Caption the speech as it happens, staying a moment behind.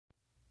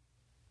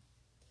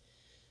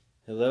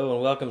Hello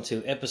and welcome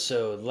to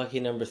episode lucky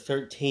number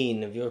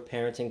 13 of your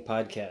parenting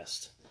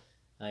podcast.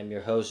 I'm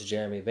your host,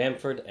 Jeremy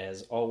Bamford,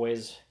 as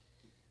always.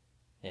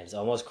 And it's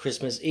almost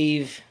Christmas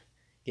Eve,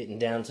 getting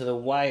down to the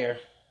wire.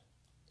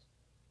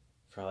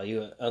 For all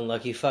you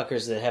unlucky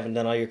fuckers that haven't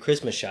done all your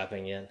Christmas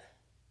shopping yet.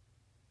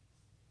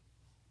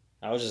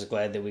 I was just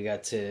glad that we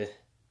got to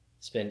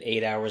spend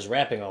 8 hours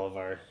wrapping all of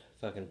our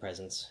fucking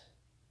presents.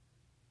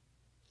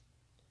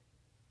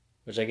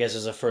 Which I guess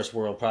is a first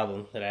world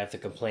problem, that I have to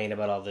complain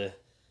about all the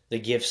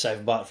gifts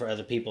I've bought for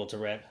other people to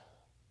wrap.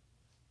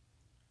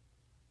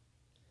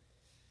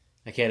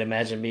 I can't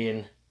imagine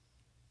being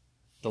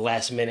the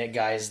last minute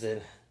guys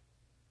that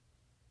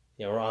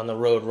are on the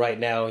road right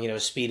now,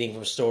 speeding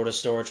from store to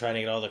store trying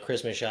to get all the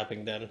Christmas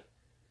shopping done.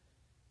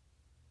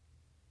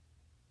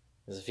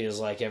 Because it feels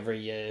like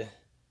every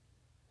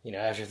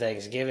after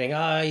Thanksgiving,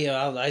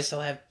 I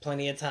still have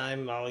plenty of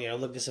time. I'll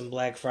look at some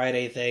Black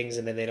Friday things,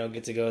 and then they don't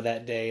get to go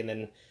that day, and then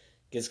it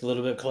gets a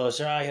little bit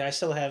closer. I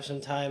still have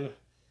some time.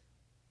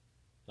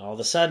 All of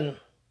a sudden,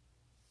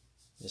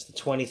 it's the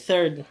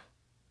 23rd,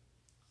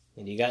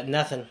 and you got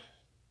nothing.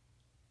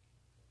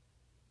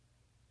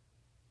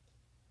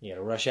 You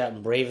gotta rush out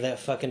and brave that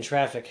fucking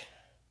traffic.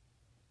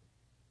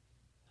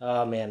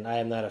 Oh man, I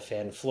am not a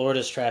fan.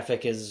 Florida's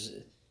traffic is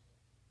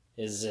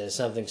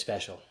something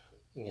special,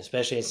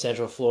 especially in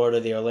Central Florida,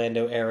 the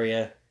Orlando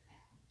area.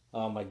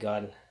 Oh my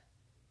god.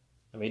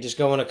 I mean, just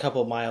going a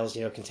couple miles,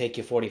 can take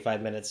you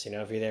 45 minutes, if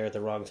you're there at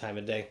the wrong time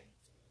of day.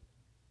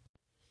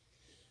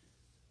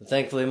 But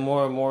thankfully,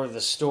 more and more of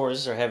the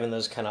stores are having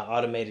those kind of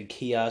automated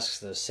kiosks,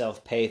 those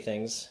self-pay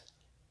things.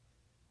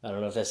 I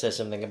don't know if that says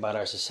something about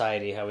our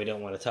society, how we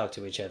don't want to talk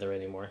to each other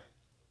anymore.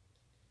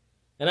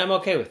 And I'm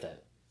okay with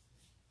that.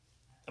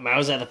 I mean, I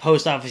was at the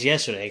post office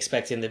yesterday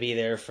expecting to be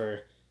there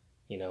for,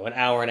 an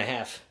hour and a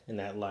half in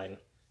that line.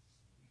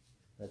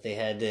 But they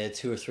had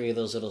 2 or 3 of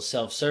those little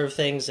self-serve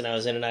things, and I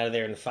was in and out of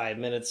there in 5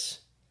 minutes.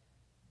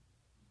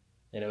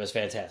 And it was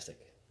fantastic.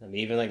 I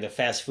mean, even like the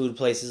fast food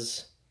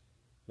places,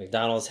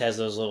 McDonald's has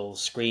those little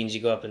screens you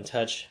go up and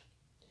touch.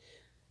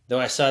 Though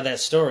I saw that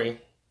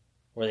story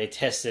where they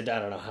tested, I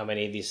don't know how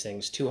many of these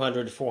things,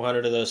 200,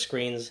 400 of those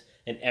screens,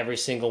 and every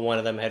single one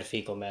of them had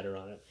fecal matter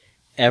on it.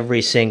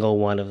 Every single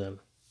one of them.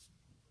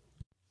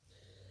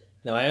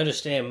 Now, I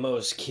understand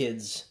most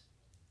kids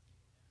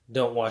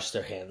don't wash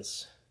their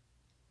hands.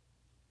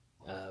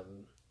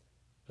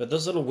 But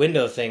those little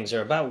window things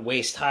are about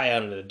waist high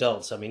on an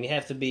adult. So, I mean, you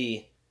have to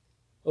be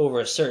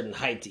over a certain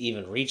height to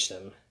even reach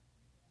them.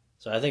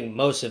 So I think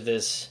most of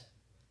this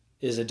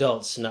is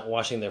adults not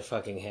washing their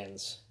fucking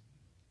hands.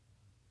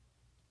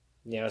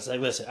 It's like,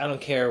 listen, I don't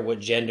care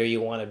what gender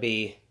you want to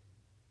be.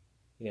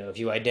 If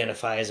you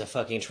identify as a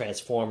fucking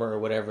transformer or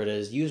whatever it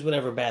is, use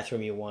whatever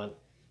bathroom you want,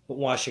 but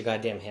wash your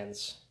goddamn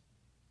hands.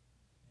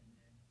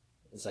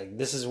 It's like,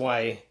 this is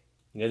why,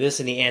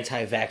 this and the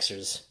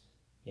anti-vaxxers,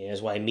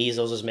 is why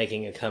measles is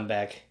making a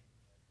comeback.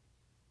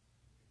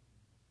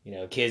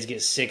 Kids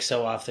get sick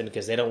so often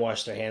because they don't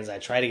wash their hands. I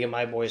try to get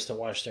my boys to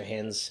wash their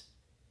hands.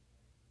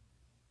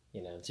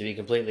 To be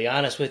completely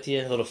honest with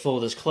you, a little full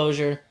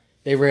disclosure,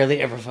 they rarely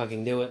ever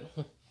fucking do it.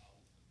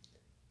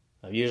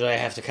 Usually I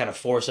have to kind of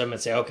force them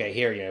and say, okay,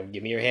 here,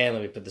 give me your hand,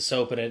 let me put the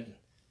soap in it.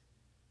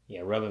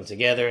 Rub them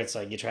together. It's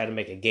like you try to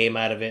make a game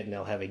out of it and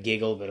they'll have a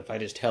giggle, but if I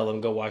just tell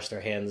them go wash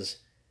their hands,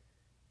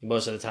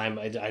 most of the time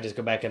I just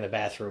go back in the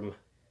bathroom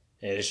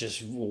and it's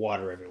just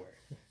water everywhere.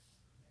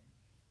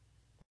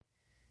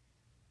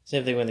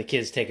 Same thing when the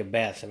kids take a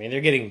bath. I mean,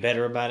 they're getting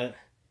better about it,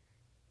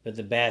 but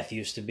the bath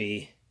used to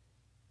be,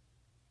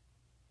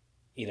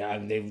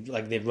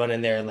 they'd run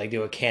in there and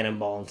do a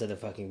cannonball into the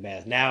fucking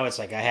bath. Now it's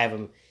like I have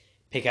them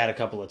pick out a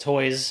couple of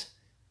toys,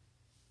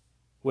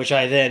 which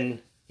I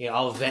then,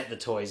 I'll vet the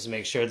toys to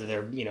make sure that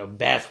they're,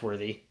 bath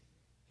worthy.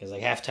 Because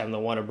half the time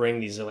they'll want to bring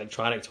these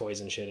electronic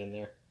toys and shit in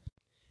there.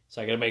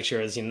 So I gotta make sure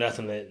there's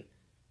nothing that,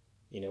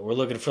 we're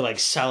looking for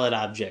solid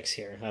objects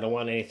here. I don't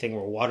want anything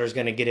where water's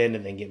gonna get in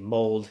and then get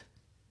mold.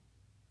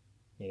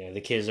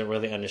 The kids don't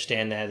really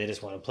understand that. They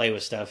just want to play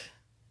with stuff.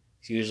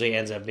 It usually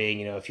ends up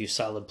being, a few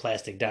solid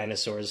plastic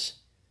dinosaurs.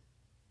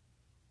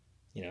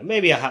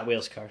 Maybe a Hot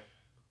Wheels car.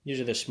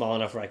 Usually they're small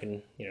enough where I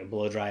can,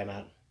 blow dry them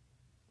out.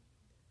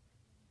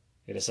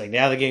 And it's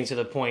now they're getting to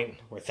the point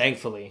where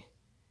thankfully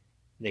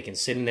they can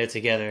sit in there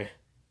together,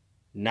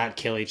 not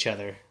kill each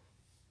other,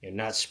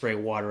 not spray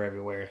water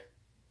everywhere.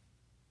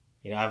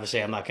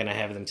 Obviously I'm not going to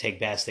have them take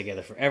baths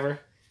together forever.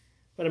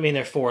 But I mean,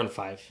 they're 4 and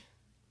 5.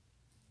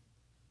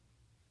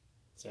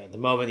 So at the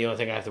moment, the only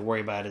thing I have to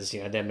worry about is,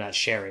 them not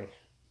sharing.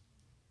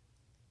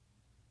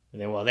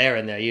 And then while they're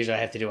in there, usually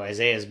I have to do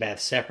Isaiah's bath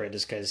separate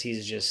just because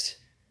he's just,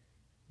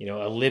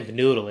 a limp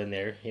noodle in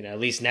there. At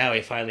least now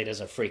he finally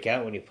doesn't freak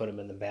out when you put him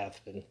in the bath.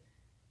 But,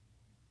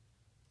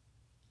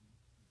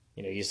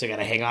 you still got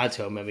to hang on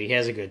to him. I mean, he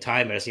has a good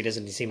time, but he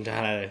doesn't seem to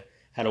know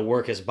how to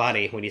work his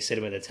body when you sit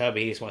him in the tub.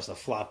 He just wants to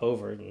flop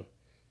over. And,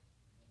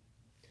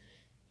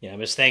 I'm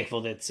just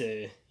thankful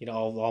that,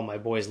 all my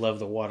boys love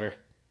the water.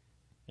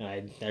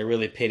 I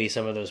really pity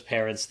some of those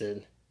parents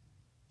that,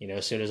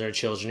 As soon as our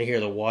children hear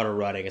the water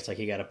running, it's like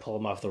you got to pull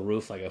them off the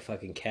roof like a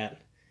fucking cat.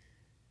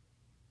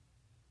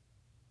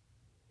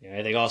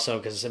 I think also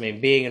because,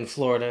 being in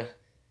Florida,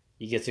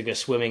 you get to go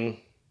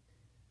swimming,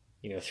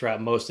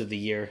 throughout most of the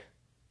year.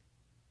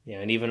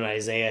 And even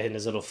Isaiah in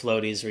his little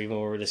floaties, or even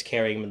when we're just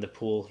carrying him in the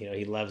pool,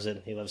 he loves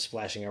it. He loves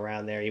splashing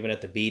around there, even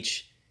at the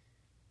beach.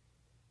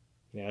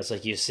 It's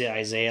like you see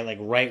Isaiah, like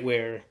right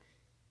where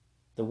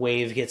the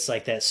wave hits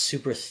like that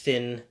super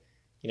thin,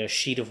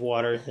 sheet of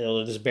water.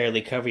 It'll just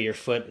barely cover your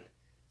foot.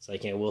 It's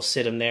like, we'll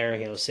sit him there.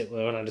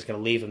 We're not just going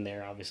to leave him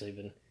there, obviously,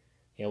 but,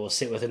 we'll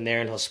sit with him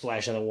there and he'll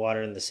splash in the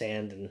water and the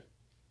sand. And,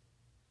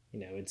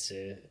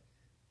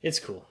 it's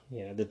cool,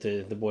 that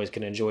the boys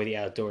can enjoy the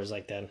outdoors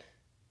like that.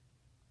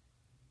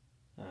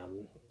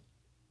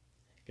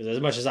 Because as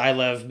much as I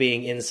love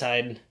being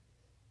inside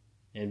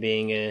and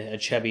being a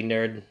chubby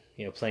nerd,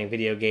 playing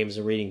video games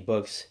and reading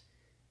books,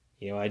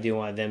 I do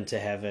want them to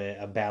have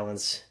a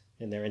balance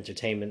in their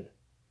entertainment.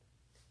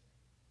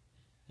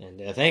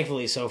 And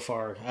thankfully, so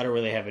far, I don't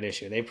really have an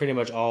issue. They pretty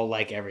much all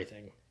like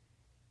everything.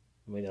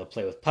 They'll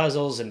play with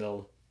puzzles and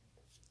they'll,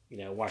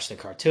 watch the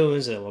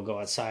cartoons, and then we'll go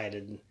outside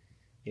and,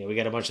 we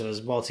got a bunch of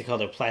those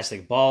multicolored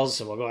plastic balls,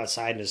 so we'll go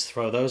outside and just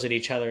throw those at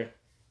each other.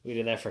 We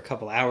did that for a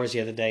couple hours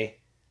the other day.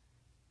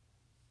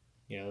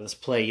 Let's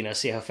play,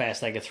 see how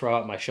fast I could throw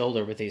out my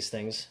shoulder with these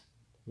things.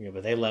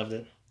 But they loved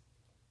it.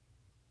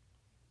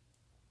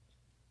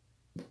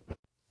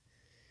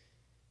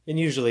 And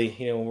usually,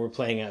 when we're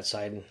playing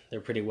outside, they're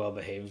pretty well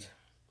behaved.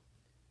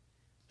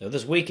 Though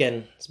this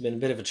weekend, it's been a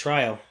bit of a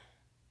trial.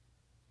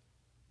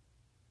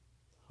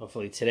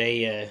 Hopefully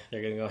today,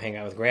 they're going to go hang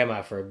out with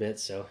Grandma for a bit,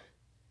 so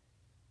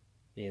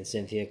me and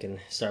Cynthia can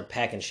start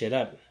packing shit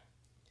up.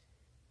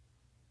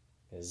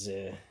 Because,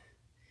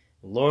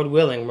 Lord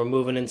willing, we're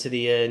moving into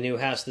the new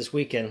house this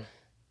weekend.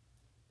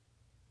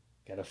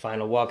 Got a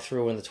final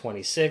walkthrough on the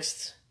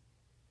 26th.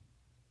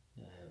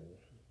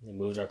 We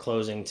moved our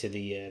closing to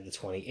the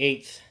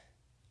 28th.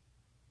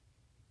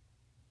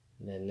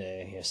 And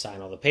then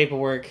sign all the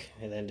paperwork,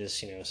 and then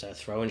just start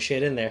throwing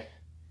shit in there.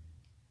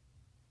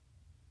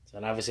 So,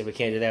 and obviously we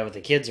can't do that with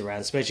the kids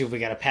around, especially if we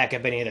got to pack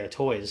up any of their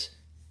toys.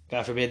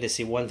 God forbid they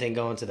see one thing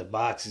going to the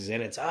boxes,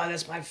 and it's,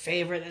 that's my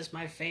favorite, that's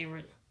my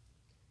favorite.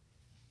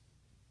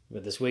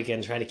 But this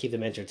weekend, trying to keep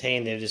them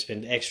entertained, they've just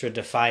been extra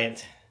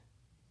defiant.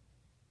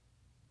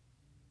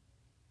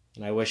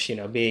 And I wish,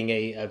 being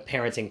a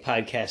parenting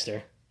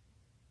podcaster,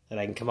 that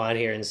I can come on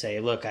here and say,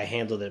 look, I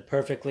handled it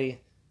perfectly.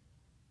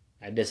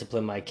 I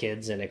disciplined my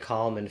kids in a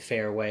calm and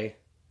fair way.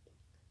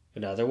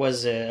 But no, there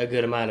was a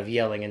good amount of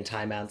yelling and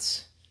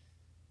timeouts,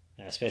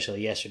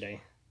 especially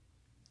yesterday.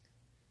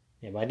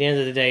 By the end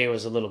of the day, it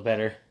was a little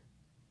better.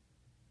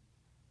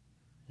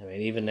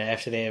 Even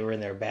after they were in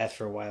their bath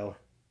for a while,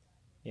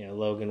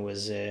 Logan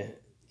was,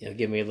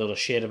 giving me a little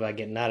shit about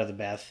getting out of the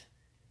bath.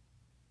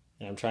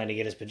 And I'm trying to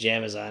get his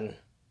pajamas on.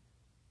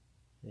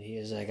 And he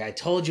was like, I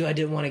told you I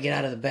didn't want to get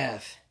out of the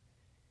bath.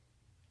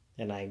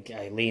 And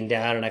I leaned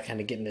down and I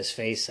kind of get in his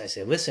face. I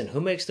said, listen,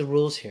 who makes the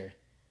rules here?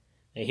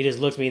 And he just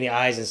looked me in the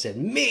eyes and said,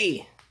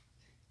 me!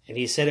 And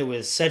he said it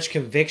with such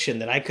conviction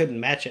that I couldn't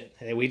match it.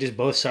 And we just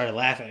both started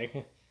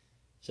laughing.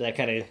 So that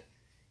kind of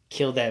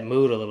killed that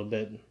mood a little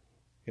bit.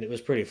 And it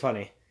was pretty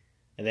funny.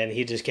 And then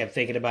he just kept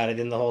thinking about it.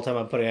 And the whole time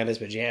I'm putting on his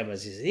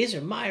pajamas, he said, these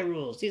are my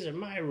rules. These are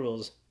my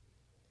rules.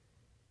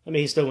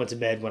 He still went to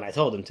bed when I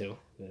told him to.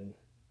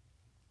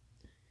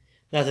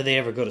 Not that they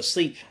ever go to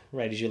sleep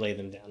right as you lay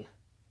them down.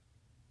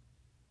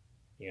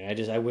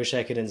 I wish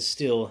I could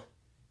instill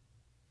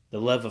the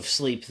love of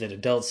sleep that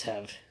adults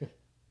have.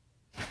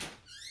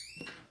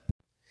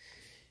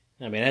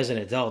 As an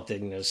adult,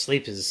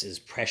 sleep is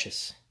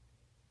precious.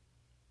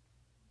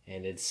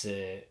 And it's,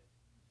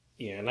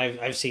 and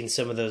I've seen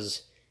some of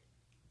those,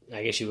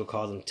 I guess you would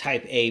call them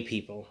type A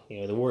people,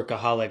 the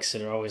workaholics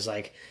that are always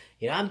like,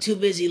 I'm too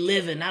busy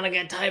living, I don't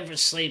got time for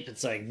sleep.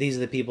 It's like, these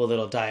are the people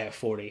that'll die at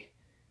 40.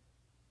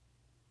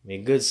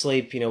 Good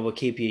sleep, will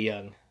keep you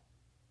young.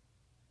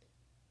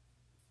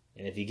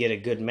 And if you get a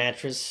good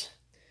mattress,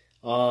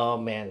 oh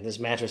man, this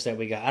mattress that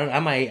we got, I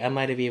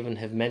might have even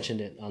have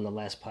mentioned it on the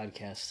last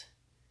podcast.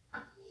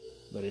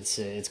 But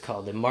it's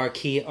called the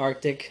Marquee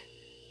Arctic.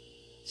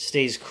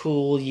 Stays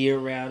cool year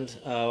round.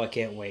 Oh, I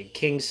can't wait.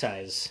 King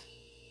size.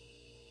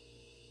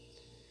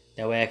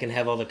 That way I can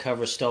have all the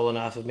covers stolen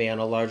off of me on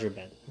a larger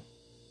bed.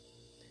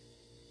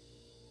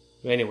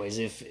 But anyways,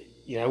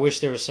 I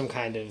wish there was some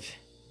kind of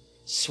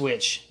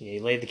switch.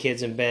 You lay the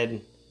kids in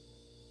bed,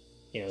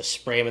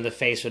 spray them in the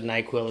face with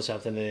NyQuil or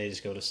something, and they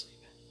just go to sleep.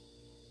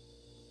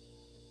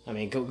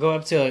 Go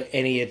up to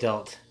any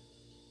adult.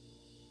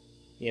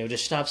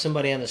 Just stop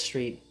somebody on the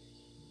street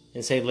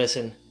and say,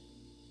 listen,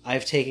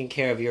 I've taken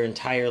care of your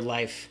entire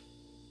life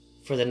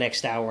for the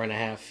next hour and a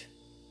half,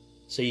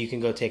 so you can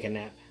go take a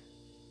nap.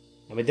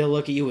 They'll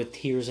look at you with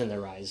tears in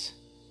their eyes.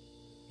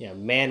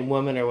 Man,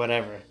 woman, or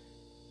whatever.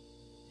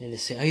 And they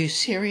say, are you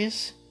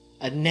serious?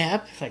 A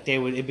nap? Like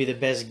it'd be the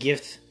best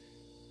gift,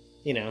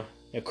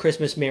 a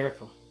Christmas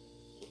miracle.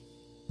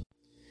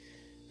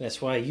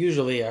 That's why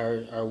usually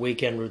our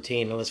weekend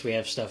routine, unless we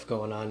have stuff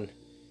going on,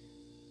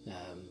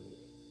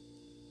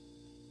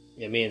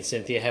 yeah, me and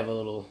Cynthia have a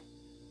little,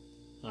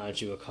 I don't know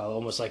what you would call it,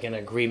 almost like an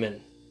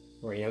agreement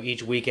where,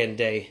 each weekend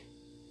day,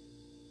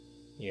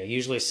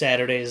 usually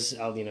Saturdays,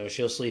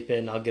 she'll sleep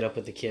in, I'll get up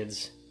with the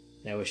kids.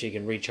 That way she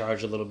can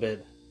recharge a little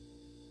bit.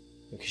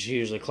 Because she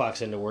usually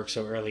clocks into work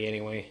so early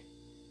anyway.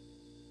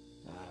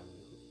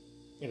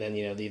 And then,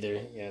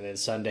 then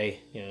Sunday,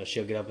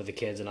 she'll get up with the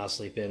kids and I'll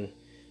sleep in.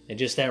 And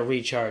just that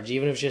recharge,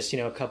 even if it's just,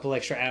 a couple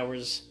extra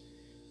hours,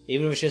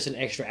 even if it's just an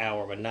extra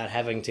hour, but not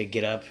having to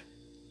get up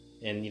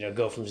and,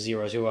 go from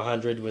 0 to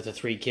 100 with the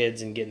 3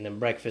 kids and getting them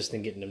breakfast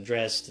and getting them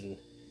dressed. And,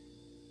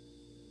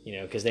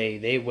 because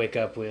they wake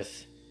up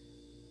with,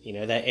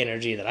 that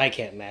energy that I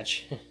can't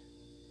match.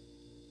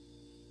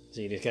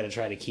 So you just got to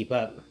try to keep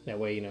up. That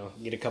way,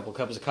 get a couple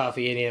cups of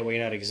coffee in you, that way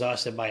you're not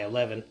exhausted by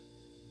 11.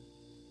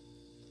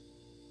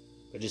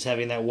 But just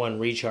having that one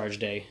recharge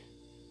day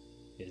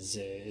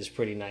is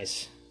pretty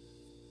nice.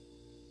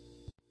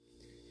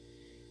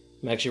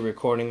 I'm actually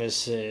recording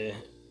this in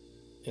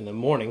the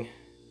morning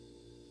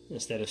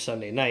instead of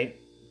Sunday night.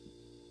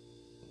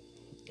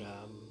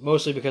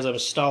 Mostly because I'm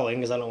stalling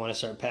because I don't want to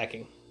start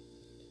packing.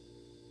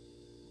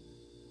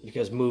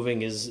 Because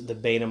moving is the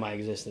bane of my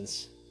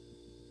existence.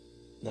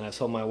 And I've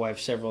told my wife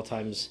several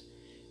times,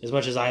 as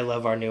much as I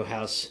love our new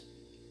house,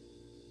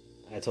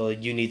 I told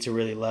her, you need to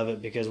really love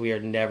it because we are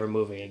never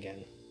moving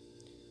again.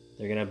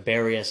 They're going to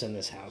bury us in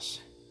this house.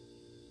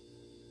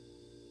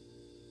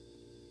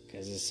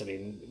 Because,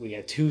 we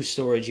got 2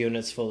 storage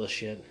units full of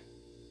shit.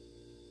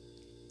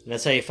 And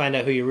that's how you find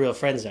out who your real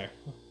friends are.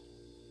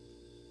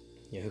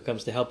 Who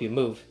comes to help you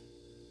move.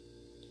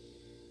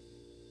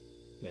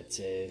 But,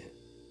 I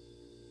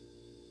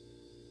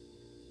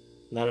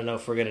don't know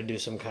if we're going to do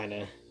some kind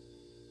of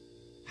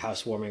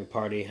housewarming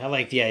party. I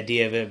like the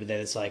idea of it, but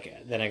then it's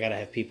like, then I got to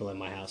have people in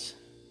my house.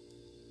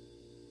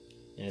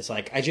 And it's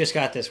like, I just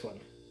got this one.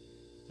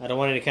 I don't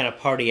want any kind of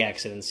party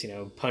accidents,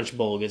 punch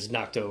bowl gets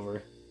knocked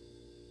over.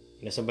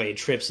 Somebody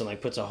trips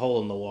and puts a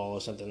hole in the wall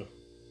or something.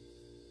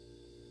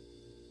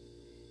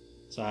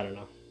 So I don't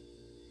know.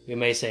 We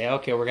may say,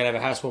 okay, we're going to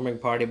have a housewarming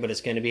party, but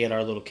it's going to be at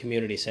our little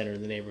community center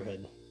in the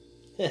neighborhood.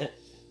 I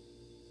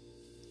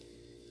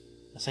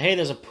say, hey,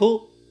 there's a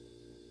pool.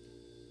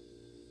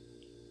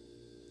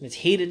 It's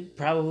heated,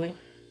 probably.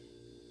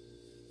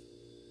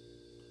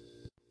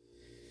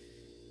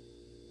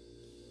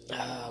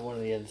 One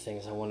of the other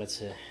things I wanted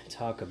to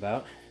talk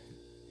about,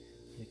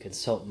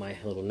 consult my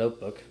little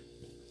notebook.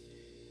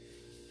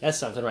 That's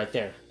something right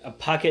there. A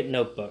pocket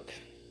notebook.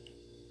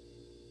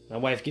 My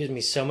wife gives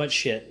me so much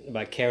shit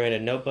about carrying a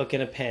notebook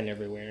and a pen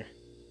everywhere.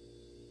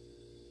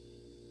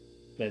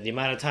 But the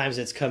amount of times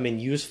it's come in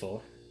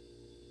useful.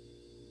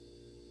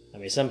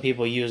 Some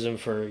people use them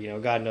for,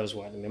 God knows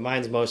what.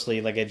 Mine's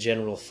mostly like a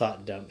general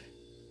thought dump.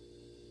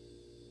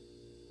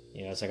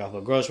 It's like I'll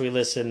put grocery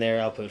lists in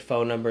there, I'll put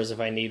phone numbers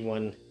if I need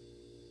one.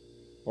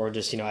 Or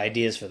just,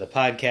 ideas for the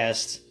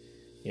podcast.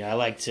 I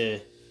like to,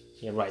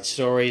 write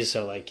stories,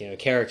 so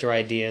character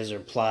ideas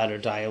or plot or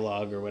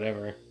dialogue or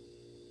whatever.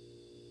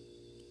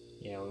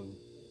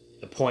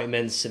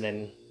 Appointments, and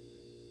then,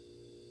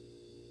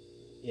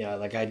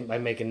 I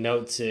make a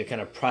note to kind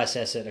of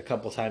process it a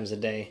couple times a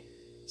day.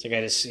 So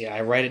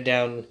I write it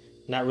down,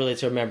 not really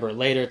to remember it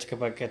later,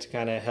 to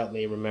kind of help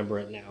me remember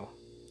it now.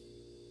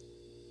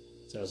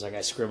 So it's like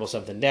I scribble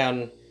something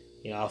down,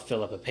 I'll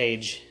fill up a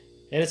page,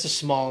 and it's a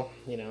small,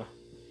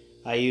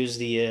 I use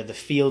the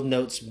Field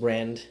Notes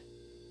brand.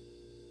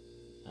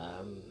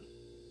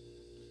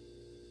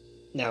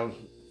 Now,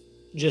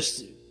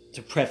 just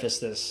to preface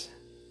this,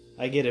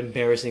 I get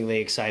embarrassingly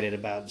excited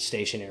about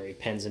stationery,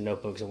 pens and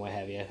notebooks and what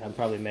have you. I've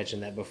probably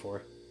mentioned that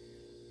before.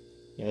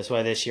 That's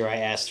why this year I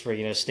asked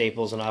for,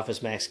 Staples and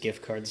Office Max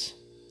gift cards.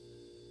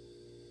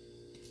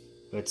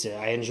 But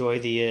I enjoy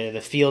the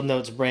Field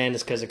Notes brand.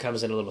 It's because it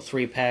comes in a little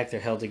 3-pack. They're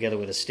held together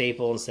with a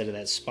staple instead of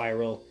that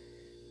spiral.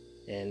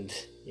 And,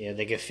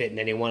 they can fit in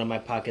any one of my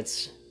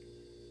pockets.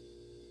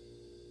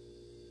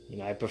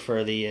 I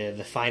prefer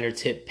the finer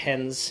tip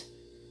pens.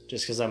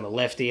 Just because I'm a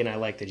lefty and I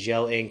like the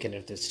gel ink. And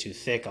if it's too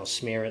thick, I'll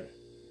smear it.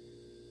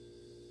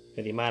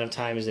 But the amount of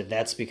times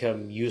that's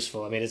become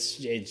useful,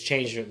 it's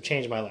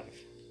changed my life.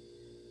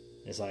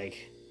 It's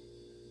like,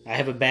 I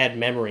have a bad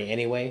memory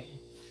anyway.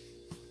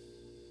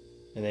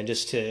 And then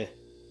just to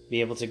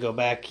be able to go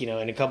back,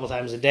 and a couple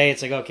times a day,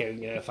 it's like,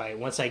 okay,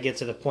 once I get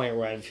to the point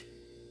where I've,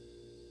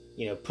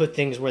 put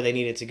things where they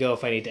needed to go,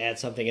 if I need to add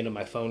something into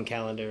my phone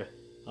calendar,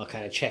 I'll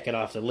kind of check it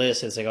off the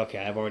list. And it's like, okay,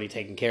 I've already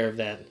taken care of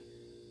that.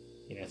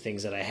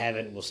 Things that I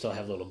haven't will still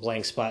have a little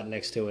blank spot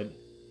next to it.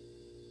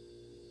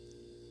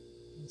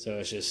 So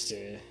it's just,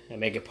 I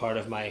make it part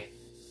of my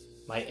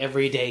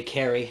everyday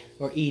carry,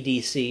 or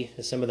EDC,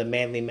 as some of the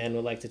manly men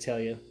would like to tell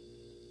you.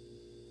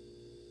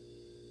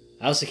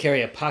 I also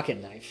carry a pocket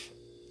knife.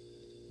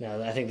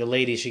 Now, I think the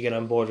ladies should get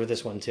on board with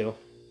this one, too.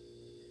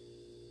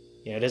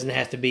 It doesn't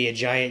have to be a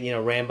giant,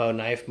 Rambo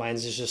knife.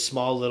 Mine's just a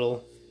small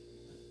little,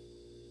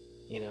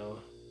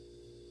 little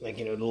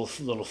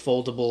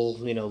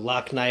foldable,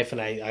 lock knife, and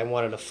I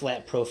wanted a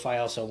flat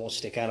profile so it won't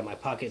stick out of my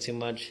pocket too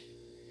much.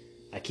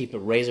 I keep it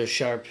razor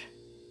sharp.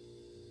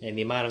 And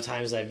the amount of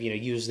times I've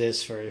used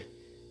this for,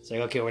 it's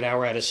like, okay, well, now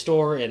we're at a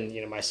store,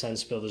 and my son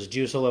spilled his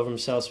juice all over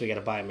himself, so we got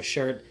to buy him a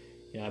shirt.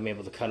 I'm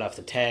able to cut off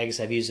the tags.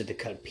 I've used it to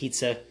cut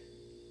pizza,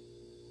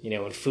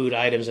 and food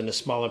items into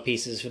smaller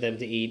pieces for them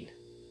to eat.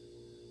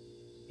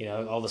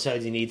 All of a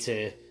sudden you need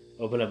to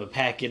open up a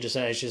package. It's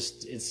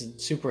a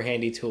super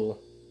handy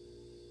tool,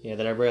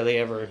 that I rarely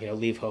ever,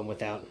 leave home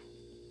without.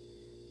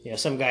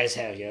 Some guys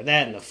have,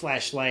 that and a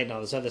flashlight and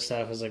all this other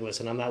stuff. I was like,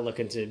 listen, I'm not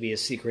looking to be a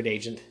secret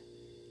agent.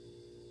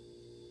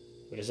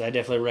 But I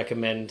definitely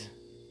recommend,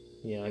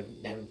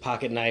 having a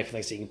pocket knife,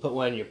 like so you can put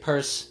one in your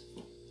purse.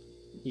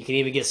 You can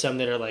even get some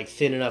that are like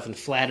thin enough and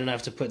flat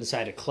enough to put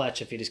inside a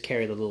clutch if you just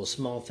carry the little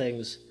small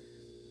things.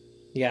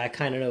 Yeah, I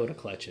kind of know what a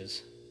clutch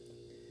is.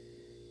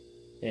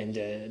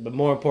 And but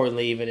more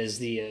importantly, even is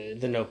the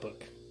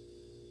notebook.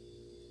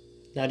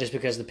 Not just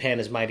because the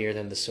pen is mightier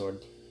than the sword,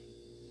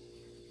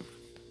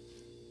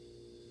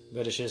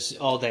 but it's just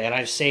all day. And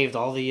I've saved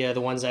all the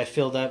ones I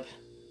filled up.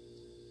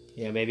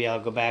 Maybe I'll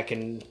go back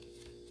and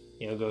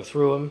go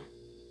through them.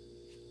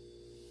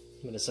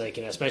 But it's like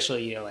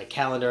especially like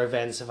calendar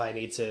events. If I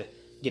need to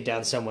get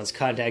down someone's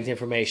contact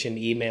information,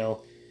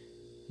 email.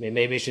 I mean,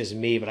 maybe it's just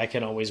me, but I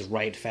can always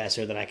write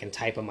faster than I can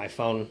type on my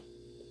phone.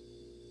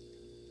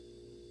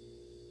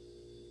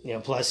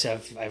 Plus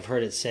I've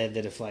heard it said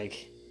that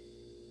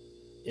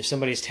if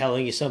somebody's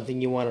telling you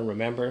something you want to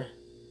remember,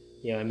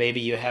 and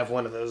maybe you have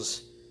one of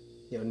those,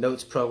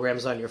 notes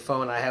programs on your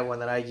phone. I have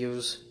one that I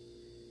use,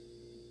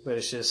 but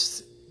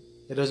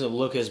it doesn't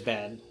look as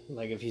bad.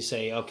 Like if you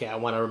say, okay, I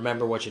want to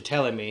remember what you're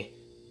telling me,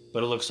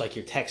 but it looks like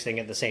you're texting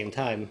at the same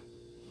time.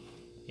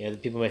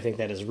 People may think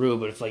that is rude,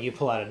 but if you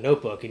pull out a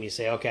notebook and you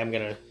say, okay, I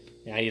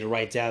need to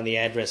write down the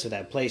address of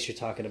that place you're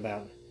talking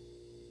about,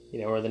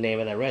 or the name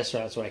of that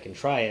restaurant so I can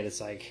try it.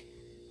 It's like,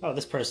 oh,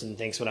 this person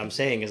thinks what I'm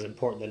saying is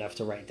important enough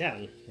to write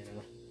down.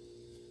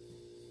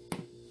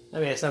 I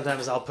mean,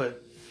 sometimes I'll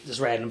put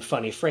just random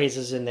funny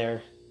phrases in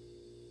there.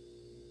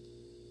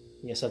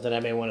 Something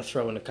I may want to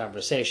throw in a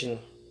conversation.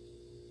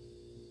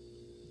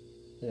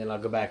 And then I'll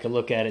go back and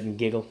look at it and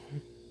giggle.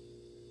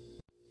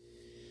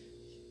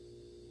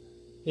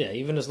 Yeah,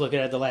 even just looking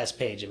at the last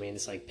page. I mean,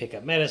 it's like pick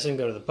up medicine,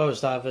 go to the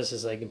post office.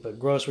 It's like you can put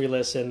grocery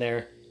lists in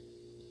there.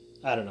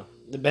 I don't know.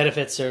 The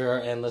benefits are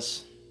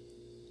endless.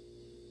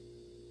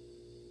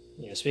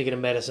 Speaking of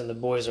medicine, the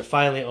boys are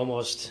finally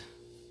almost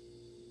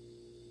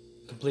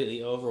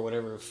completely over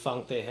whatever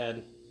funk they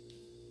had.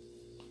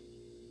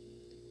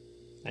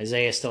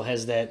 Isaiah still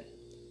has that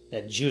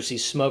juicy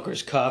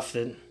smoker's cough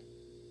that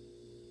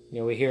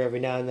we hear every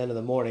now and then in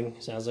the morning.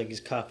 Sounds like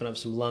he's coughing up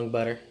some lung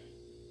butter.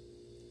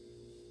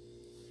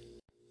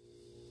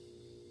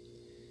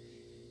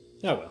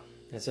 Oh well,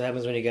 that's what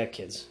happens when you got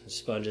kids.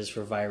 Sponges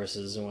for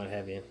viruses and what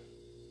have you.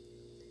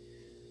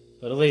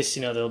 But at least,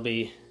 they'll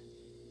be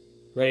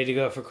ready to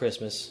go for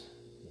Christmas.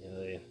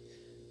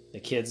 The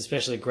kids,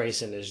 especially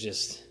Grayson,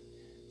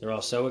 they're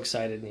all so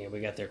excited. We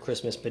got their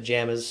Christmas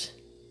pajamas.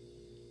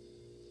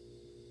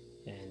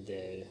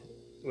 And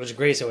which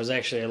Grayson was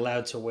actually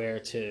allowed to wear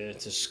to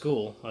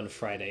school on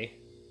Friday.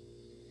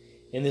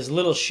 And this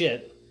little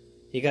shit,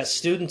 he got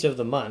Student of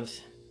the Month,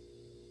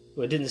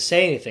 but didn't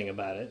say anything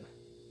about it.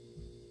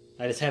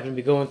 I just happened to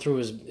be going through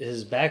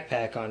his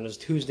backpack on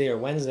Tuesday or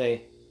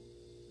Wednesday.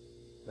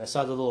 And I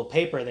saw the little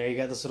paper in there. You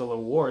got this little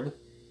award.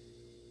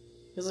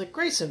 He was like,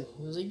 Grayson,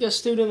 you got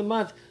Student of the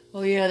Month.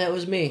 Oh yeah, that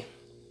was me.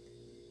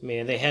 I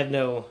mean, they had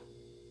no...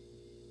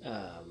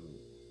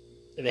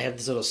 they had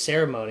this little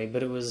ceremony,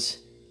 but it was,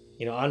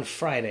 on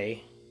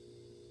Friday,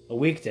 a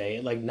weekday,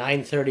 at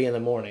 9:30 in the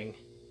morning.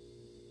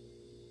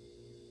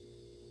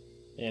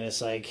 And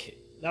it's like,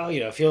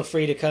 oh, feel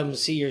free to come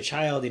see your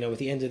child, with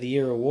the end of the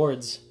year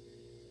awards.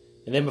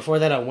 And then before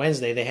that on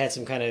Wednesday, they had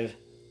some kind of,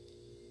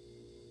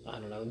 I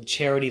don't know,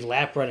 charity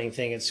lap running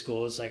thing at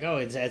school. It's like, oh,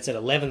 it's at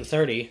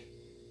 11:30.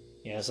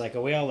 It's like,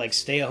 are we all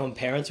stay-at-home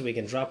parents so we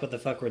can drop what the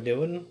fuck we're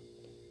doing?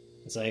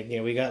 It's like,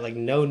 we got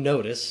no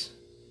notice.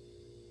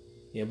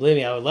 Believe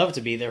me, I would love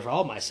to be there for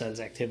all my son's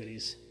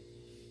activities.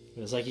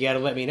 But it's like, you gotta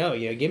let me know,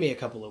 give me a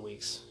couple of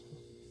weeks.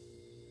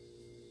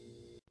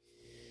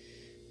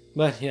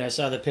 But, I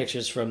saw the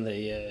pictures from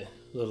the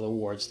little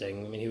awards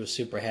thing. I mean, he was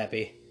super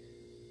happy.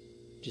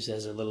 Just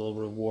as a little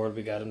reward,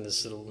 we got him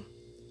this little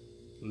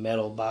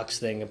metal box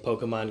thing of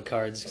Pokemon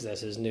cards, because that's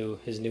his new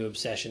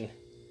obsession.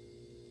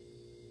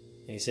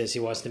 And he says he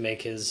wants to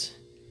make his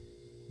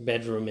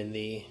bedroom in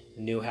the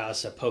new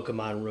house a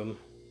Pokemon room.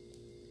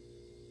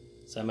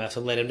 So I'm going to have to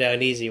let him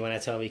down easy when I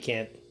tell him he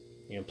can't,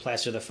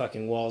 plaster the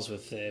fucking walls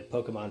with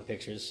Pokemon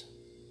pictures.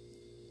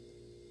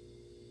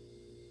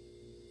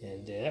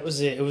 And it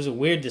was a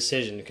weird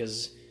decision,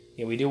 because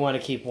we do want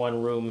to keep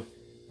one room.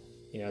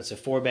 It's a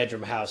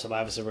 4-bedroom house, so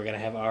obviously we're going to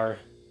have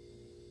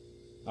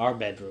our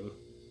bedroom.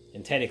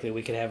 And technically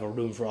we could have a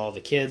room for all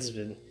the kids,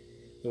 but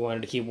we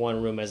wanted to keep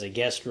one room as a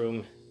guest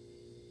room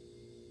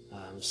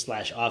 /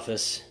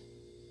 office.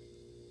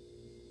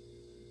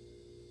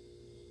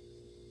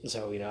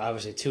 So,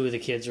 obviously 2 of the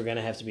kids were going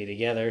to have to be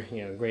together.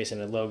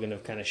 Grayson and Logan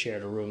have kind of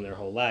shared a room their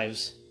whole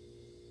lives.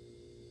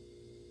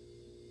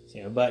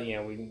 But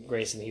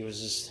Grayson, he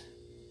was just,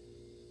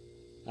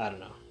 I don't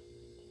know.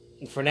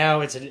 For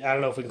now, I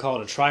don't know if we can call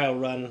it a trial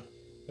run.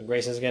 But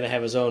Grayson's gonna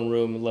have his own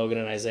room. Logan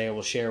and Isaiah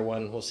will share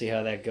one. We'll see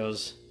how that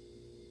goes.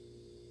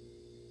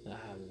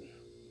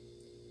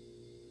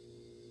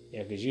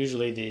 Because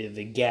usually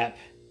the gap,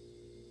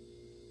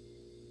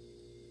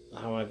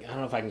 I don't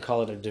know if I can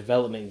call it a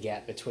development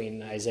gap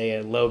between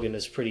Isaiah and Logan,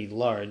 is pretty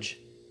large.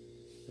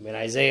 I mean,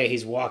 Isaiah,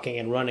 he's walking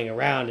and running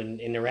around and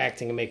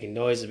interacting and making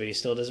noises, but he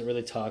still doesn't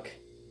really talk.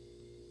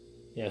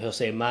 He'll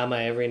say mama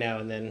every now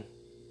and then.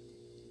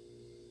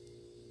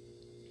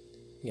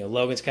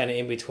 Logan's kind of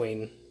in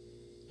between.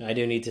 I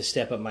do need to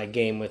step up my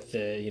game with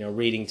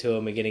reading to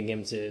him and getting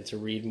him to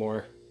read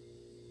more.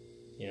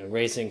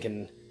 Grayson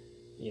can,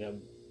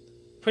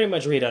 pretty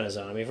much read on his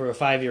own. I mean, for a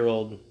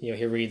 5-year-old,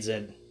 he reads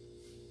at,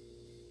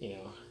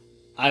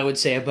 I would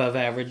say above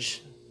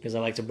average, because I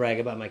like to brag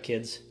about my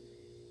kids.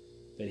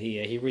 But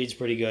he reads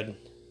pretty good.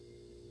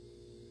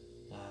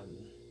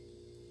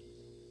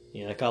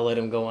 Like I'll let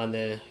him go on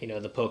the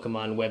the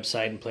Pokemon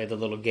website and play the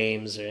little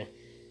games. Or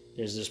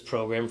there's this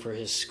program for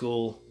his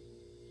school,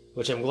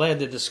 which I'm glad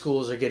that the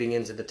schools are getting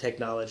into the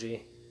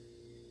technology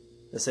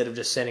instead of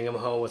just sending them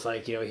home with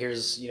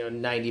here's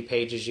 90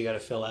 pages you got to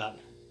fill out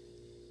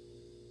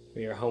for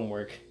your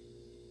homework.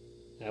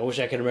 I wish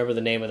I could remember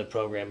the name of the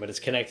program, but it's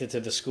connected to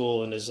the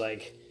school, and there's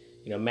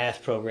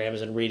math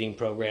programs and reading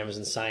programs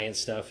and science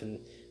stuff, and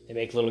they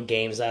make little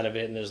games out of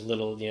it, and there's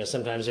little,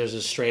 sometimes there's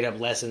just straight up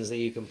lessons that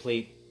you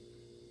complete.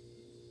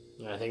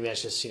 And I think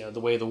that's just, the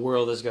way the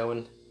world is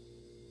going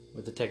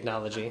with the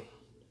technology.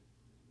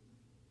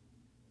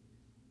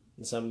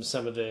 And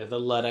some of the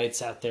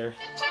Luddites out there.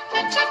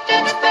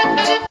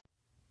 I'm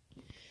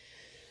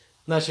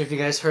not sure if you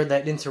guys heard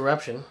that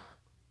interruption.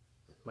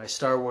 My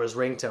Star Wars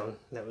ringtone.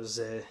 That was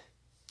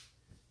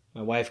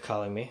my wife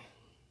calling me,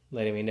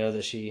 letting me know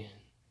that she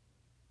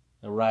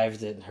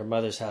arrived at her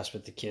mother's house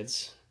with the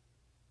kids.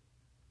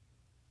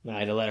 I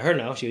had to let her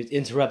know she was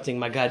interrupting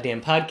my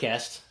goddamn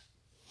podcast.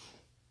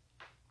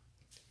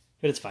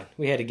 But it's fine.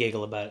 We had a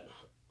giggle about it.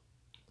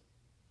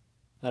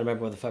 I don't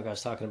remember what the fuck I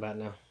was talking about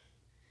now.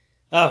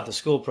 Oh, the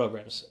school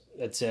programs.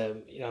 That's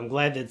I'm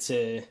glad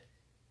that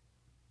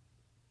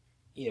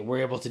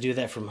we're able to do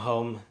that from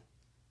home.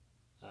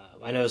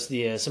 I noticed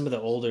some of the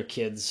older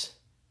kids,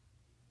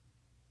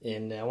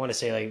 and I want to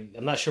say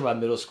I'm not sure about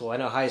middle school. I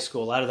know high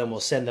school. A lot of them will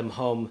send them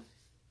home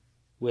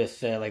with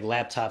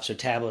laptops or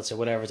tablets or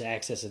whatever to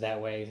access it that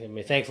way. I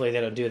mean, thankfully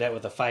they don't do that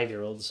with the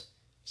 5-year-olds.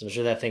 So I'm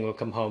sure that thing will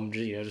come home,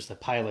 just a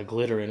pile of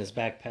glitter in his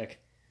backpack.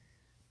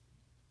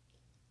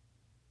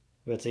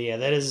 But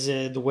that is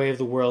the way of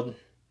the world.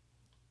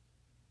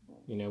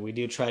 We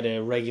do try to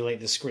regulate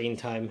the screen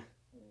time.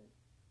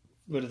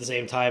 But at the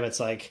same time, it's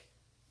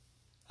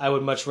I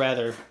would much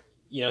rather,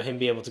 him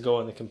be able to go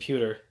on the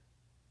computer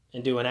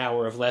and do an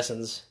hour of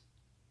lessons,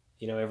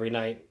 every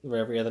night or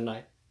every other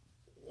night,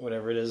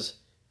 whatever it is,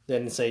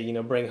 than say,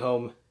 bring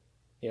home,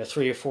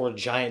 3 or 4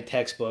 giant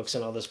textbooks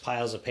and all those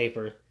piles of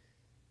paper.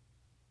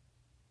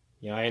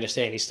 I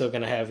understand he's still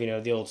going to have,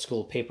 the old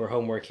school paper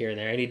homework here and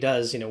there, and he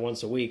does,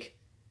 once a week.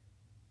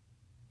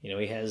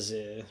 He has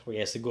where he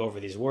has to go over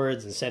these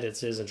words and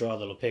sentences and draw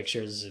little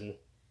pictures, and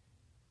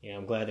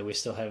I'm glad that we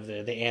still have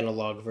the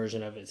analog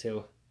version of it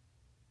too.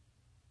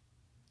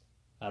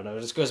 I don't know,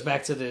 it just goes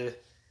back to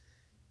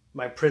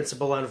my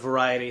principle on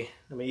variety.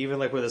 I mean, even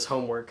with his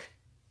homework,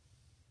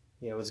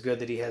 it's good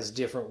that he has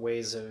different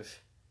ways of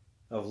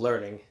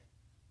learning.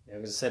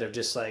 Instead of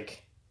just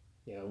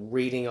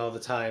reading all the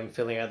time,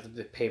 filling out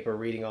the paper,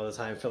 reading all the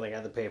time, filling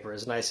out the paper.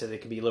 It's nice that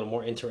it can be a little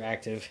more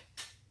interactive.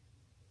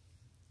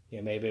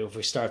 Maybe if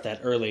we start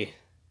that early,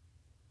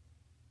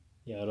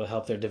 it'll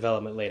help their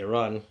development later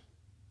on.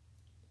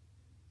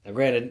 Now,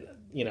 granted,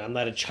 I'm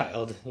not a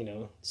child,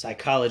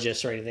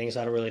 psychologist or anything,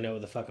 so I don't really know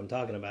what the fuck I'm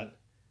talking about.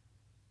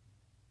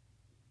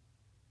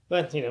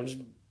 But, just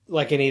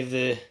like any of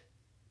the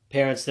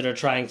parents that are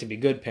trying to be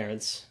good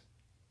parents,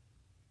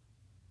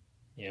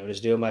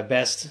 just doing my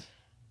best.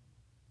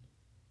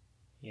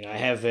 I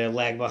have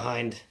lag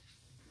behind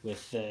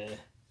with,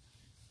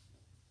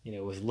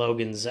 with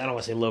Logan's, I don't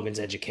want to say Logan's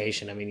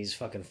education. I mean, he's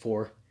fucking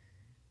 4.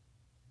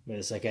 But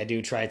it's I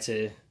do try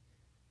to,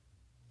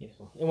 and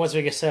once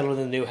we get settled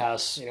in the new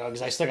house,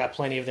 because I still got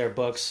plenty of their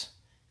books.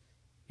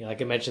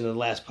 Like I mentioned in the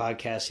last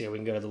podcast, we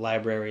can go to the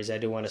libraries. I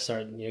do want to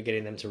start,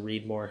 getting them to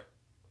read more.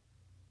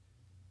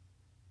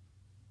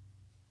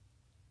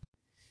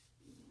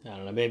 I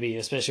don't know, maybe,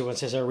 especially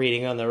once they start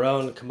reading on their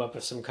own, come up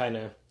with some kind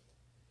of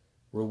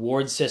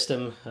reward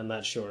system. I'm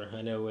not sure.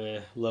 I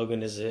know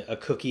Logan is a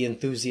cookie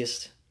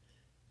enthusiast.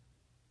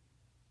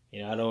 I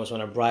don't always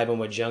want to bribe him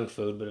with junk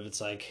food, but if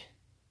it's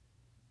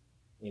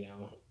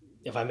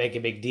if I make a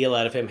big deal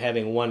out of him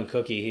having one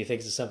cookie, he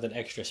thinks it's something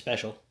extra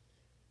special.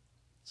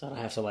 So I don't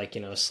have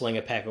to sling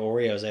a pack of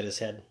Oreos at his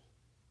head.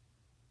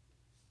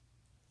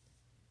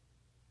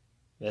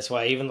 That's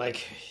why even the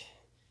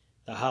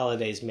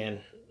holidays,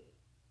 man,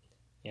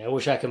 I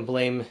wish I can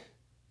blame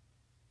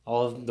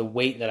all of the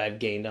weight that I've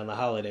gained on the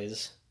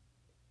holidays.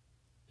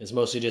 It's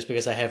mostly just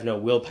because I have no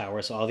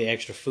willpower, so all the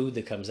extra food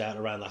that comes out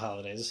around the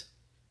holidays,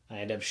 I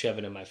end up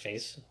shoving in my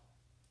face.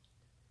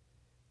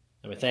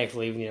 I mean,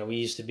 thankfully, we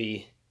used to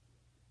be,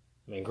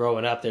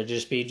 growing up, there'd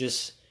just be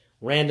just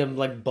random,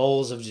 like,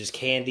 bowls of just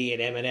candy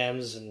and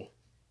M&Ms and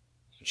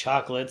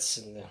chocolates,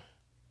 and,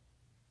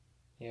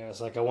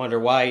 it's like, I wonder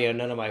why,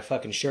 none of my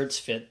fucking shirts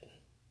fit,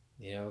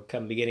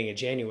 come beginning of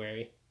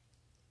January.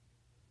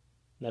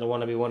 And I don't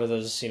want to be one of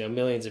those,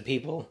 millions of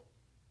people,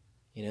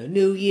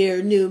 new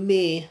year, new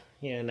me,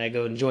 and I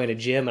go and join a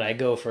gym, and I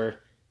go for,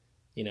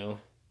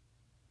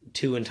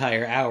 2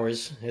 entire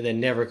hours, and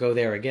then never go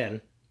there again,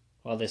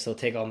 while they still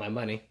take all my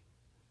money.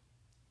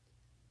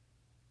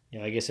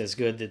 I guess it's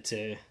good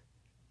that,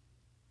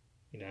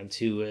 I'm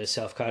too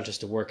self-conscious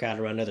to work out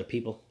around other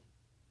people.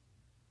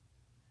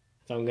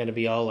 If I'm going to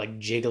be all, like,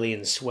 jiggly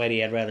and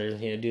sweaty, I'd rather,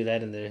 do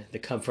that in the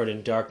comfort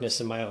and darkness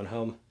of my own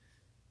home.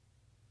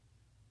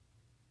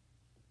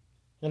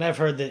 And I've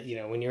heard that,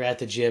 when you're at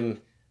the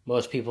gym,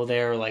 most people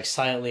there are, like,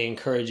 silently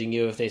encouraging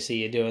you if they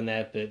see you doing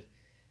that, but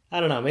I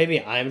don't know, maybe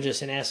I'm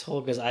just an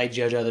asshole because I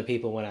judge other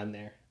people when I'm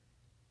there.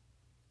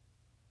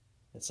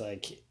 It's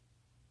like,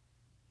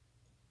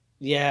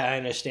 yeah, I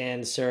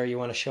understand, sir, you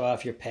want to show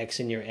off your pecs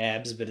and your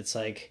abs, but it's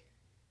like,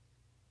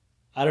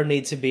 I don't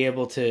need to be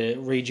able to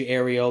read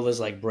your areolas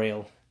like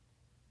Braille.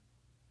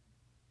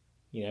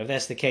 If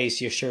that's the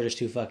case, your shirt is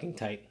too fucking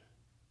tight.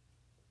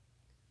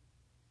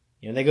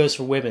 That goes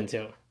for women,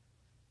 too.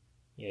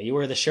 You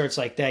wear the shirts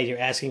like that, you're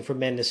asking for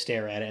men to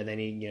stare at it, and then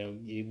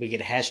you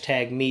get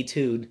hashtag Me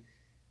Too'd.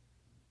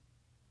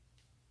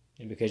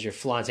 And because you're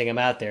flaunting them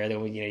out there,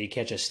 then you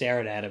catch us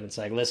staring at them. It's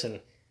like, listen,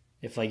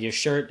 if like your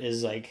shirt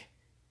is like,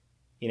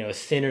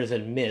 thinner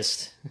than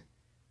mist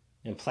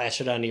and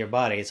plastered onto your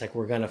body, it's like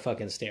we're gonna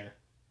fucking stare.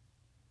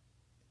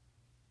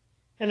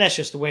 And that's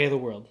just the way of the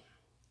world.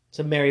 It's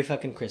a Merry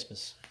fucking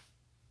Christmas.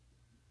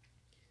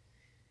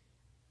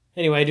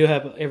 Anyway, I do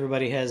hope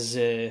everybody has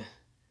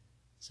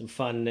some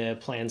fun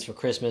plans for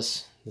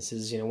Christmas. This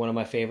is, one of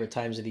my favorite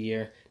times of the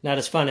year. Not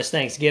as fun as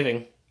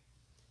Thanksgiving,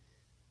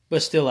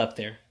 but still up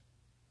there.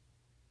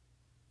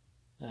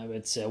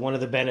 It's one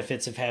of the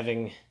benefits of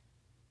having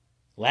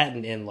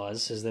Latin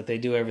in-laws is that they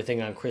do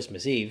everything on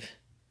Christmas Eve.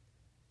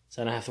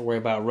 So I don't have to worry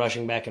about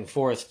rushing back and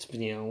forth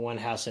to, one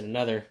house and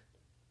another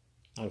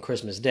on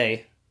Christmas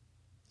Day.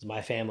 It's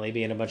my family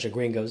being a bunch of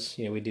gringos.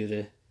 We do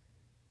the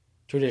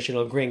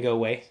traditional gringo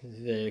way,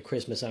 the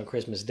Christmas on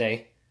Christmas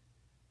Day.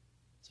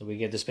 So we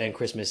get to spend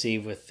Christmas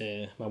Eve with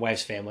my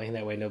wife's family.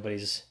 That way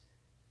nobody's,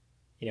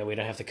 we don't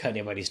have to cut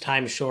anybody's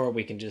time short.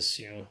 We can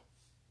just,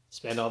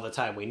 spend all the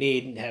time we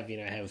need and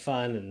have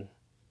fun and,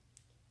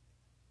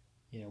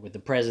 with the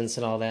presents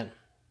and all that.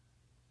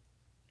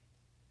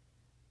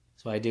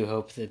 So I do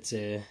hope that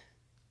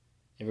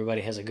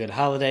everybody has a good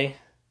holiday.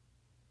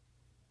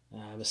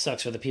 It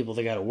sucks for the people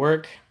that got to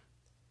work,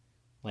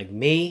 like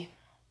me.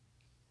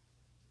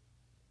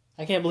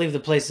 I can't believe the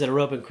places that are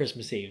open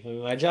Christmas Eve.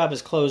 My job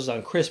is closed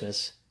on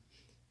Christmas.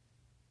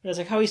 But it's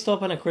like, how are you still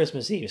open on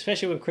Christmas Eve?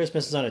 Especially when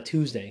Christmas is on a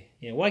Tuesday.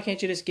 Why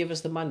can't you just give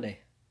us the Monday?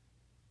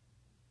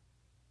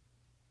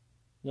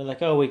 And they're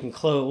like, oh, we can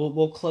close.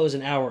 We'll close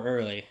an hour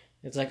early.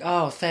 It's like,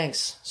 oh,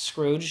 thanks,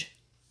 Scrooge,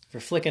 for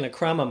flicking a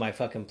crumb on my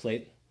fucking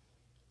plate.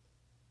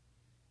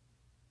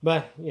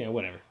 But,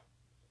 whatever.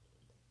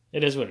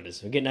 It is what it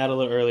is. We're getting out a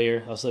little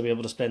earlier. I'll still be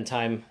able to spend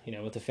time,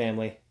 with the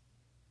family.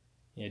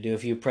 Do a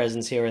few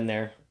presents here and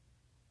there.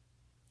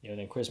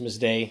 Then Christmas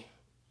Day,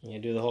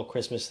 do the whole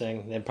Christmas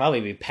thing. Then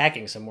probably be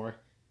packing some more.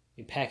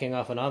 Be packing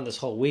off and on this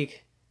whole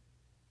week.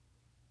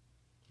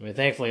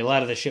 Thankfully, a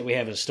lot of the shit we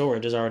have in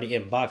storage is already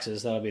in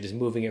boxes. That'll be just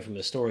moving it from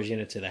the storage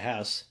unit to the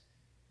house.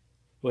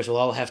 Which we'll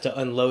all have to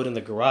unload in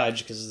the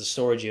garage because it's the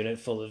storage unit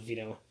full of,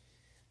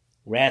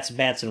 rats,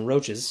 bats, and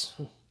roaches.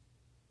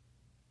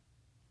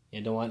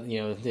 You don't want,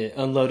 to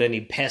unload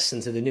any pests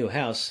into the new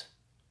house.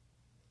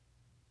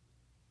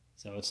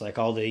 So it's like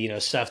all the,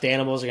 stuffed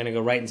animals are going to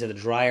go right into the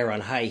dryer on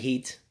high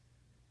heat.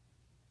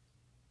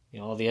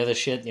 All the other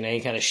shit,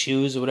 any kind of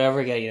shoes or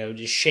whatever, you got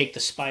just shake the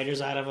spiders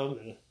out of them.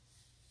 And,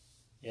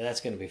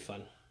 that's going to be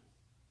fun.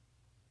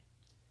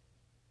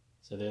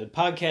 So the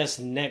podcast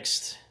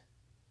next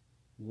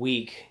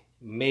week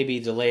may be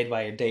delayed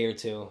by a day or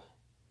two,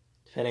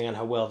 depending on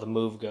how well the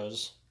move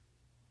goes.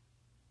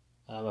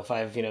 If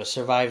I've,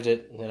 survived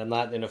it and I'm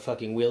not in a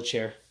fucking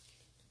wheelchair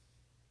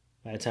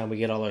by the time we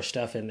get all our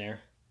stuff in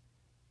there.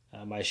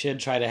 I should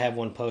try to have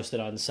one posted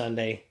on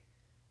Sunday.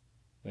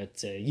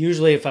 But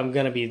usually if I'm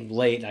going to be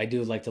late, I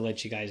do like to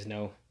let you guys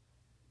know.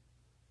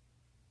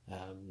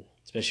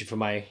 Especially for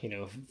my,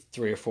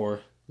 3 or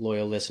 4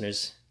 loyal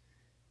listeners.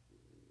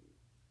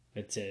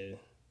 But,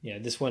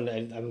 this one,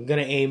 I'm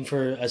going to aim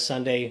for a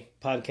Sunday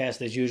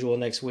podcast as usual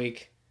next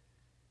week.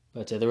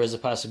 But there is a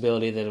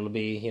possibility that it'll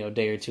be, a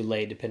day or two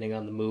late, depending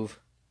on the move.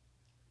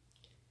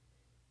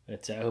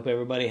 But I hope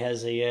everybody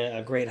has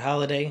a great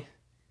holiday.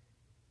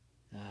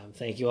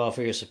 Thank you all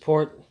for your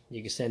support.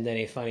 You can send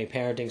any funny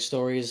parenting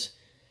stories,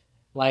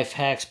 life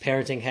hacks,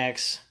 parenting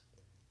hacks,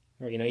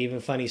 or, even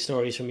funny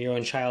stories from your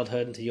own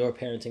childhood to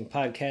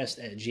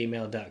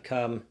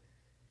yourparentingpodcast@gmail.com.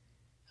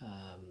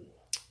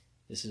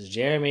 This is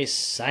Jeremy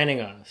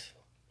signing off.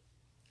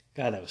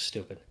 God, that was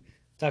stupid.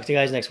 Talk to you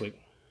guys next week.